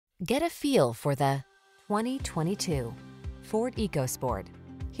Get a feel for the 2022 Ford EcoSport.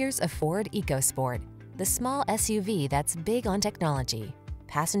 Here's a Ford EcoSport, the small SUV that's big on technology.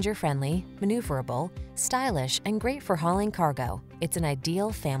 Passenger-friendly, maneuverable, stylish, and great for hauling cargo. It's an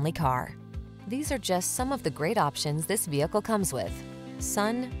ideal family car. These are just some of the great options this vehicle comes with: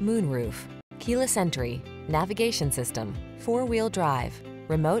 sun, moonroof, keyless entry, navigation system, four-wheel drive,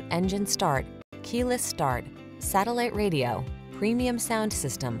 remote engine start, keyless start, satellite radio, premium sound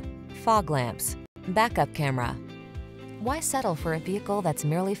system, fog lamps, backup camera. Why settle for a vehicle that's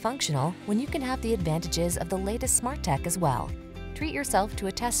merely functional when you can have the advantages of the latest smart tech as well? Treat yourself to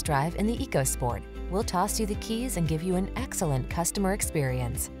a test drive in the EcoSport. We'll toss you the keys and give you an excellent customer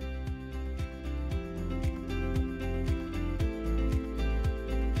experience.